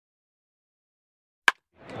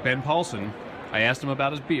Ben Paulsen, I asked him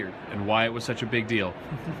about his beard and why it was such a big deal.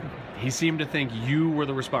 He seemed to think you were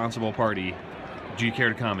the responsible party. Do you care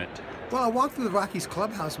to comment? Well, I walked through the Rockies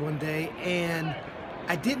clubhouse one day, and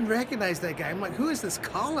I didn't recognize that guy. I'm like, who is this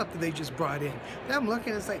call-up that they just brought in? Then I'm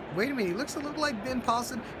looking, it's like, wait a minute, he looks a little like Ben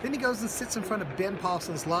Paulsen. Then he goes and sits in front of Ben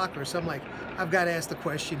Paulsen's locker. So I'm like, I've got to ask the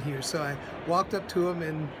question here. So I walked up to him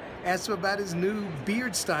and asked him about his new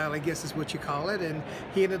beard style, I guess is what you call it, and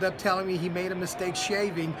he ended up telling me he made a mistake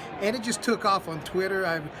shaving, and it just took off on Twitter.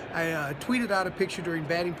 I tweeted out a picture during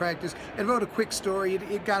batting practice and wrote a quick story.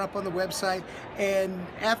 It got up on the website, and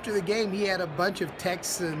after the game, he had a bunch of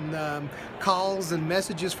texts and calls and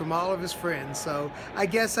messages from all of his friends. So I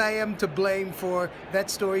guess I am to blame for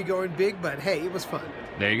that story going big, but hey, it was fun.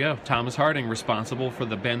 There you go. Thomas Harding, responsible for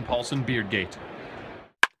the Ben Paulsen Beardgate.